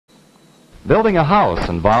Building a house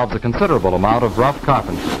involves a considerable amount of rough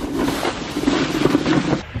carpentry.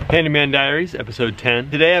 Handyman Diaries, episode 10.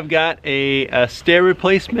 Today I've got a stair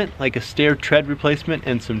replacement, like a stair tread replacement,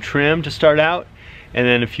 and some trim to start out, and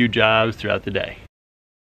then a few jobs throughout the day.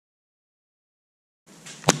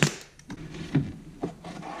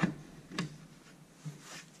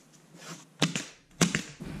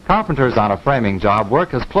 Carpenters on a framing job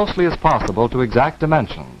work as closely as possible to exact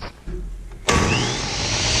dimensions.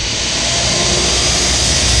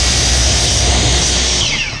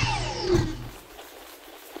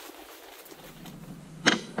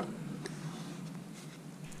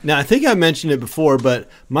 Now, I think I mentioned it before, but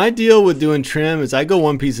my deal with doing trim is I go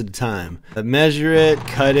one piece at a time. I measure it,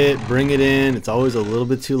 cut it, bring it in. It's always a little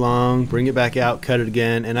bit too long. Bring it back out, cut it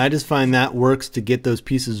again. And I just find that works to get those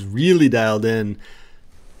pieces really dialed in.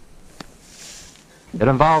 It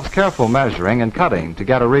involves careful measuring and cutting to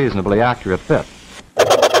get a reasonably accurate fit.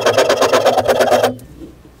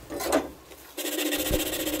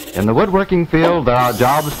 In the woodworking field, there are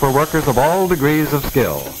jobs for workers of all degrees of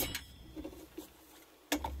skill.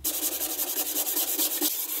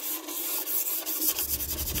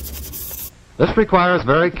 This requires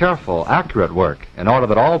very careful, accurate work in order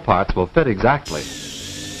that all parts will fit exactly.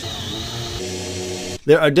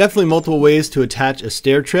 There are definitely multiple ways to attach a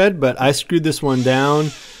stair tread, but I screwed this one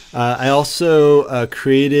down. I also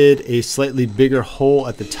created a slightly bigger hole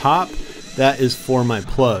at the top. That is for my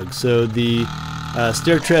plug. So the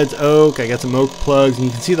stair tread's oak. I got some oak plugs, and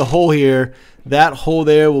you can see the hole here. That hole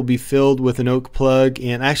there will be filled with an oak plug,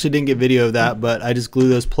 and I actually didn't get video of that, but I just glue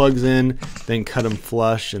those plugs in, then cut them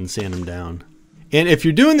flush and sand them down. And if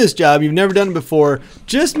you're doing this job, you've never done it before,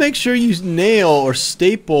 just make sure you nail or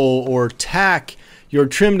staple or tack your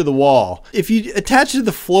trim to the wall. If you attach it to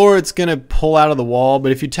the floor, it's gonna pull out of the wall,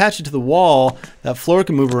 but if you attach it to the wall, that floor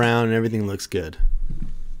can move around and everything looks good.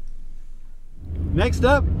 Next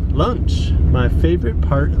up, lunch, my favorite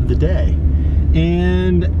part of the day.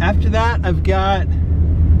 And after that, I've got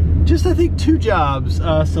just, I think, 2 jobs.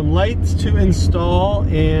 Some lights to install,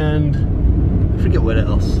 and I forget what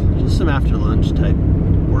else. Just some after lunch type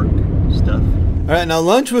work stuff. All right, now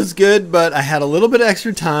lunch was good, but I had a little bit of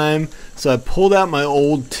extra time, so I pulled out my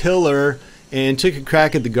old tiller and took a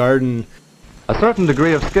crack at the garden. A certain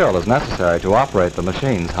degree of skill is necessary to operate the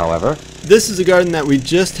machines, however. This is a garden that we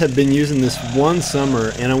just have been using this one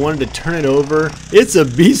summer, and I wanted to turn it over. It's a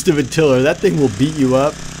beast of a tiller. That thing will beat you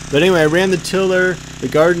up. But anyway, I ran the tiller. The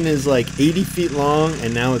garden is like 80 feet long,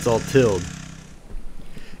 and now it's all tilled.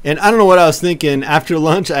 And I don't know what I was thinking. After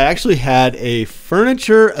lunch, I actually had a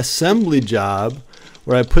furniture assembly job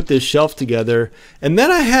where I put this shelf together. And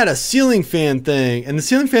then I had a ceiling fan thing. And the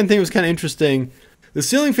ceiling fan thing was kind of interesting. The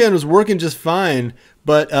ceiling fan was working just fine,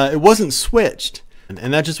 but it wasn't switched.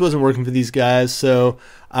 And that just wasn't working for these guys. So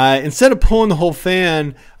instead of pulling the whole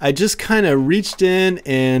fan, I just kind of reached in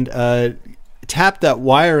and tapped that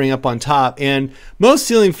wiring up on top. And most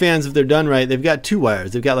ceiling fans, if they're done right, they've got 2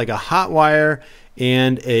 wires. They've got like a hot wire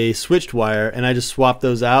and a switched wire, and I just swapped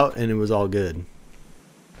those out and it was all good.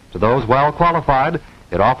 To those well qualified,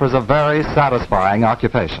 it offers a very satisfying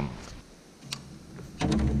occupation.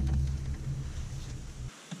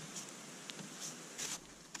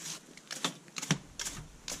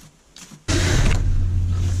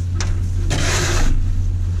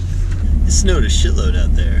 It snowed a shitload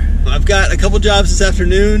out there. I've got a couple jobs this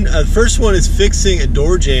afternoon. The first one is fixing a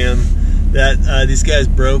door jamb that these guys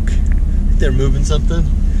broke. They're moving something.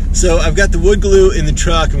 So I've got the wood glue in the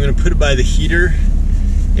truck. I'm gonna put it by the heater,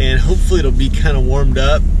 and hopefully it'll be kind of warmed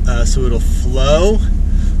up so it'll flow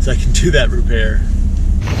so I can do that repair.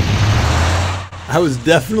 I was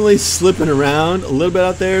definitely slipping around a little bit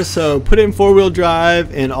out there, so put it in 4-wheel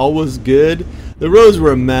drive and all was good. The roads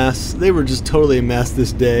were a mess. They were just totally a mess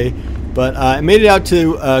this day. But I made it out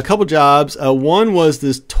to a couple jobs. One was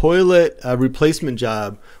this toilet replacement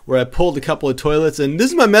job where I pulled a couple of toilets. And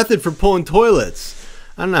this is my method for pulling toilets.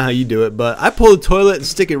 I don't know how you do it, but I pull the toilet and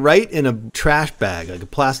stick it right in a trash bag, like a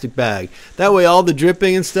plastic bag. That way all the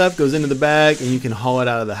dripping and stuff goes into the bag and you can haul it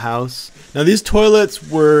out of the house. Now these toilets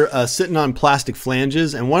were sitting on plastic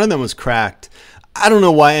flanges, and one of them was cracked. I don't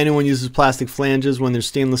know why anyone uses plastic flanges when they're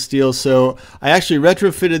stainless steel, so I actually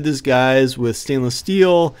retrofitted these guys with stainless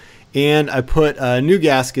steel, and I put new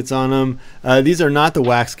gaskets on them. These are not the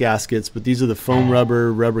wax gaskets, but these are the foam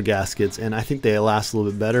rubber gaskets, and I think they last a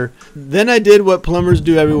little bit better. Then I did what plumbers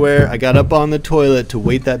do everywhere. I got up on the toilet to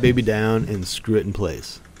weight that baby down and screw it in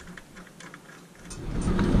place.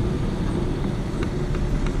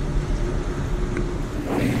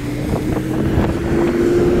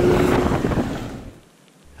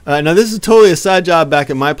 Now this is totally a side job back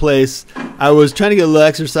at my place. I was trying to get a little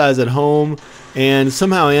exercise at home, and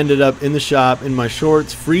somehow I ended up in the shop in my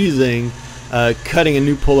shorts, freezing, cutting a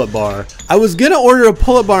new pull-up bar. I was gonna order a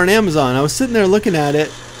pull-up bar on Amazon. I was sitting there looking at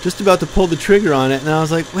it, just about to pull the trigger on it, and I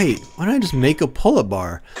was like, wait, why don't I just make a pull-up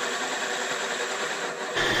bar?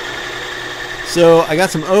 So I got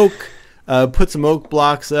some oak, put some oak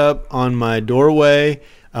blocks up on my doorway,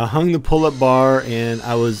 hung the pull-up bar, and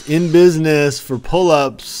I was in business for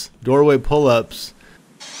pull-ups, doorway pull-ups.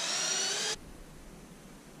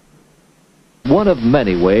 One of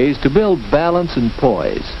many ways to build balance and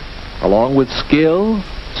poise, along with skill,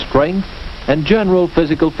 strength, and general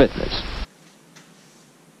physical fitness.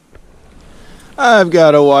 I've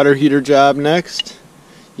got a water heater job next.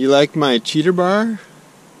 You like my cheater bar?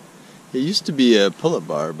 It used to be a pull-up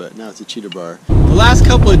bar, but now it's a cheater bar. The last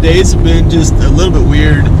couple of days have been just a little bit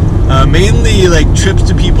weird. Mainly like trips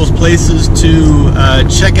to people's places to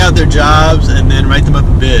check out their jobs and then write them up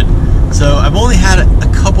a bid. So I've only had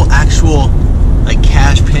a couple actual like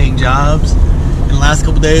cash paying jobs in the last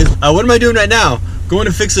couple days. What am I doing right now? Going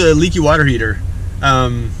to fix a leaky water heater.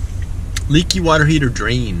 Leaky water heater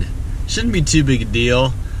drain. Shouldn't be too big a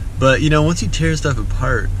deal, but you know, once you tear stuff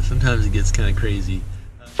apart, sometimes it gets kind of crazy.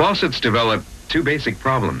 Faucets develop two basic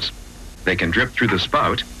problems. They can drip through the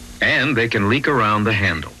spout, and they can leak around the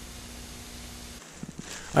handle.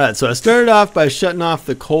 Alright, so I started off by shutting off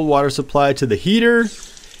the cold water supply to the heater,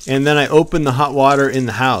 and then I opened the hot water in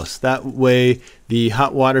the house. That way the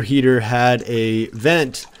hot water heater had a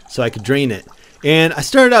vent so I could drain it. And I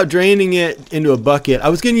started out draining it into a bucket. I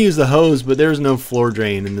was going to use the hose, but there's no floor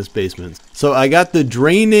drain in this basement. So I got the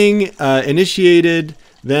draining initiated,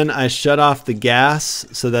 then I shut off the gas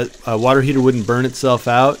so that water heater wouldn't burn itself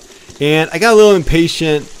out. And I got a little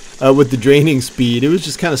impatient with the draining speed. It was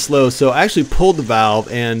just kind of slow, so I actually pulled the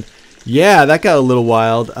valve, and yeah, that got a little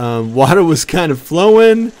wild. Water was kind of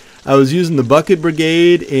flowing. I was using the bucket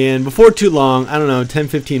brigade, and before too long, I don't know,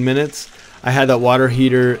 10-15 minutes, I had that water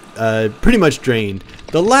heater pretty much drained.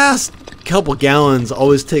 The last couple gallons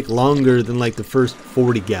always take longer than like the first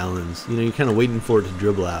 40 gallons. You know, you're kind of waiting for it to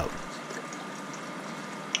dribble out.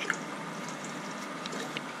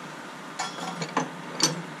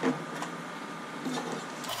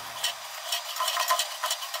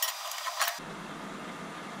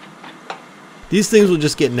 These things will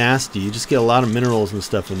just get nasty. You just get a lot of minerals and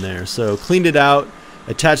stuff in there. So cleaned it out,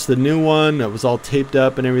 attached the new one that was all taped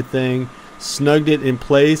up and everything, snugged it in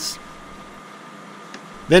place.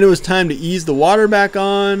 Then it was time to ease the water back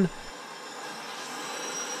on.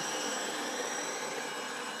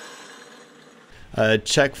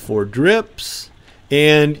 Check for drips.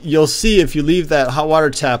 And you'll see if you leave that hot water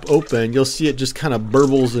tap open, you'll see it just kind of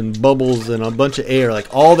burbles and bubbles and a bunch of air. Like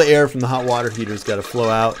all the air from the hot water heater's got to flow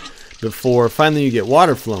out before finally you get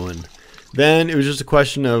water flowing. Then it was just a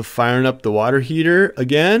question of firing up the water heater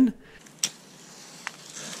again.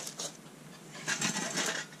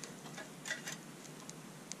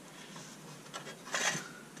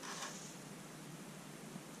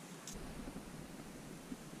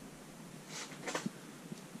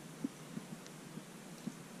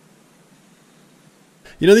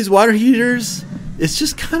 You know, these water heaters, it's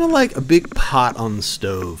just kind of like a big pot on the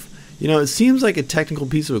stove. You know, it seems like a technical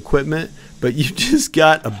piece of equipment, but you just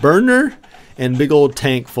got a burner and big old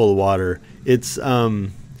tank full of water. It's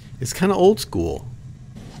kind of old school.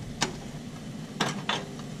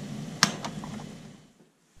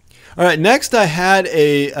 All right, next I had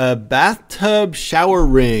a bathtub shower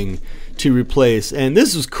ring to replace, and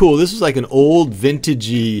this was cool. This was like an old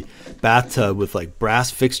vintagey bathtub with like brass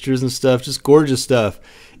fixtures and stuff, just gorgeous stuff.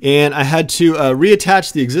 And I had to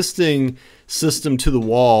reattach the existing system to the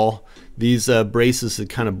wall. These braces had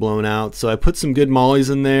kind of blown out, so I put some good mollies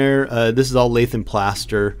in there. This is all lathe and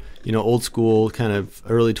plaster, you know, old school kind of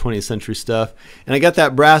early 20th century stuff. And I got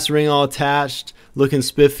that brass ring all attached, looking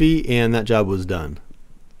spiffy, and that job was done.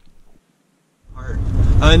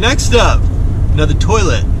 Next up, another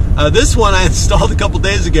toilet. This one I installed a couple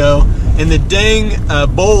days ago, and the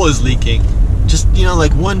dang bowl is leaking. Just, you know,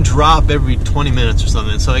 like one drop every 20 minutes or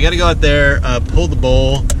something. So I got to go out there, pull the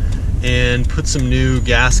bowl, and put some new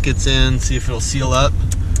gaskets in, see if it'll seal up.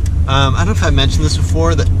 I don't know if I mentioned this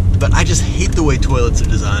before, but I just hate the way toilets are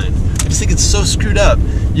designed. I just think it's so screwed up.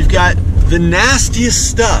 You've got the nastiest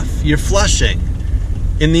stuff you're flushing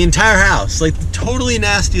in the entire house, like the totally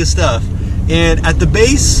nastiest stuff. And at the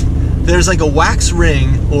base, there's like a wax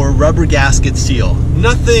ring or rubber gasket seal.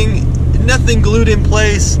 Nothing glued in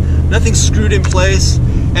place, nothing screwed in place.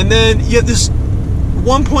 And then you have this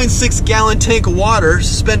 1.6 gallon tank of water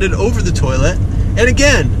suspended over the toilet, and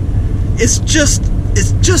again, it's just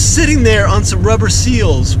it's just sitting there on some rubber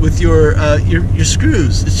seals with your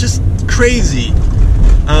screws. It's just crazy.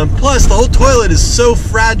 Plus, the whole toilet is so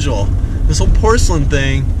fragile. This whole porcelain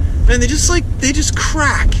thing, man, they just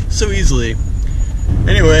crack so easily.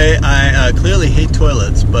 Anyway, I clearly hate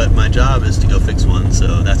toilets, but my job is to go fix one,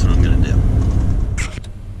 so that's what I'm gonna do.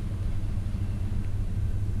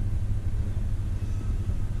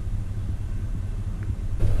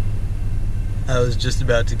 I was just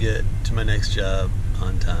about to get to my next job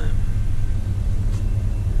on time.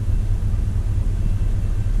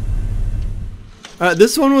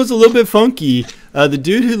 This one was a little bit funky. The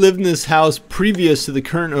dude who lived in this house previous to the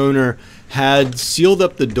current owner had sealed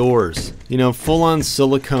up the doors, you know, full-on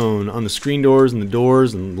silicone on the screen doors and the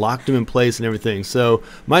doors, and locked them in place and everything. So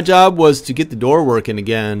my job was to get the door working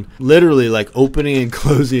again, literally like opening and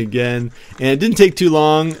closing again. And it didn't take too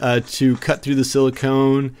long to cut through the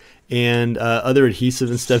silicone and other adhesive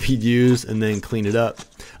and stuff he'd use, and then clean it up.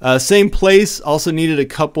 Same place, also needed a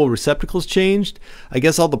couple receptacles changed. I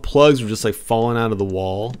guess all the plugs were just like falling out of the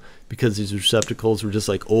wall because these receptacles were just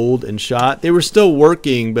like old and shot. They were still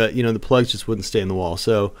working, but you know, the plugs just wouldn't stay in the wall.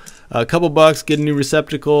 So a couple bucks, get a new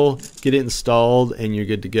receptacle, get it installed, and you're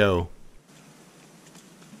good to go.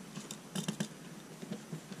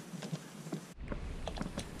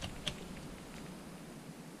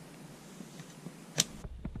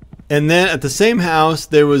 And then at the same house,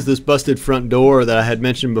 there was this busted front door that I had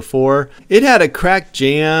mentioned before. It had a cracked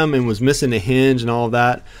jamb and was missing a hinge and all of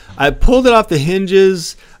that. I pulled it off the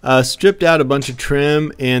hinges, stripped out a bunch of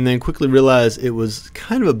trim, and then quickly realized it was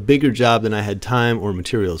kind of a bigger job than I had time or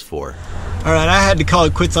materials for. All right, I had to call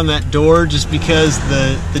it quits on that door just because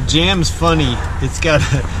the jamb's funny. It's got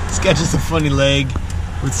just a funny leg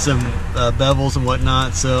with some bevels and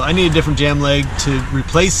whatnot, so I need a different jam leg to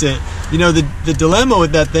replace it. You know, the dilemma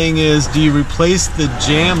with that thing is, do you replace the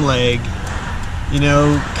jam leg, you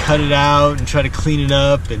know, cut it out and try to clean it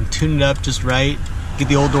up and tune it up just right, get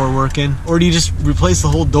the old door working, or do you just replace the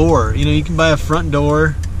whole door? You know, you can buy a front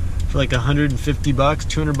door for like 150 bucks,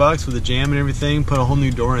 200 bucks with a jam and everything, put a whole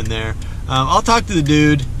new door in there. I'll talk to the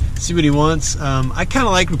dude, see what he wants. I kind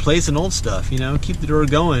of like replacing old stuff, you know, keep the door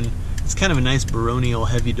going. It's kind of a nice baronial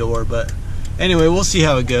heavy door, but anyway, we'll see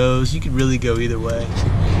how it goes. You could really go either way.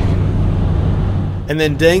 And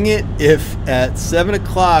then dang it, if at 7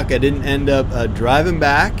 o'clock I didn't end up driving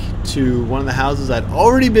back to one of the houses I'd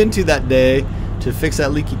already been to that day to fix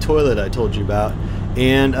that leaky toilet I told you about,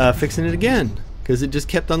 and fixing it again because it just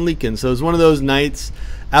kept on leaking. So it was one of those nights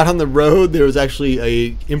out on the road. There was actually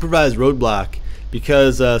a improvised roadblock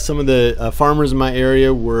because some of the farmers in my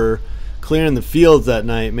area were clearing the fields that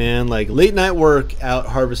night, man. Like late night work out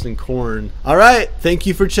harvesting corn. All right, thank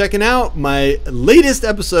you for checking out my latest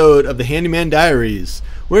episode of the Handyman Diaries,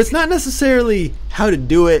 where it's not necessarily how to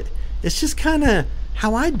do it, it's just kind of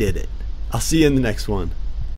how I did it. I'll see you in the next one.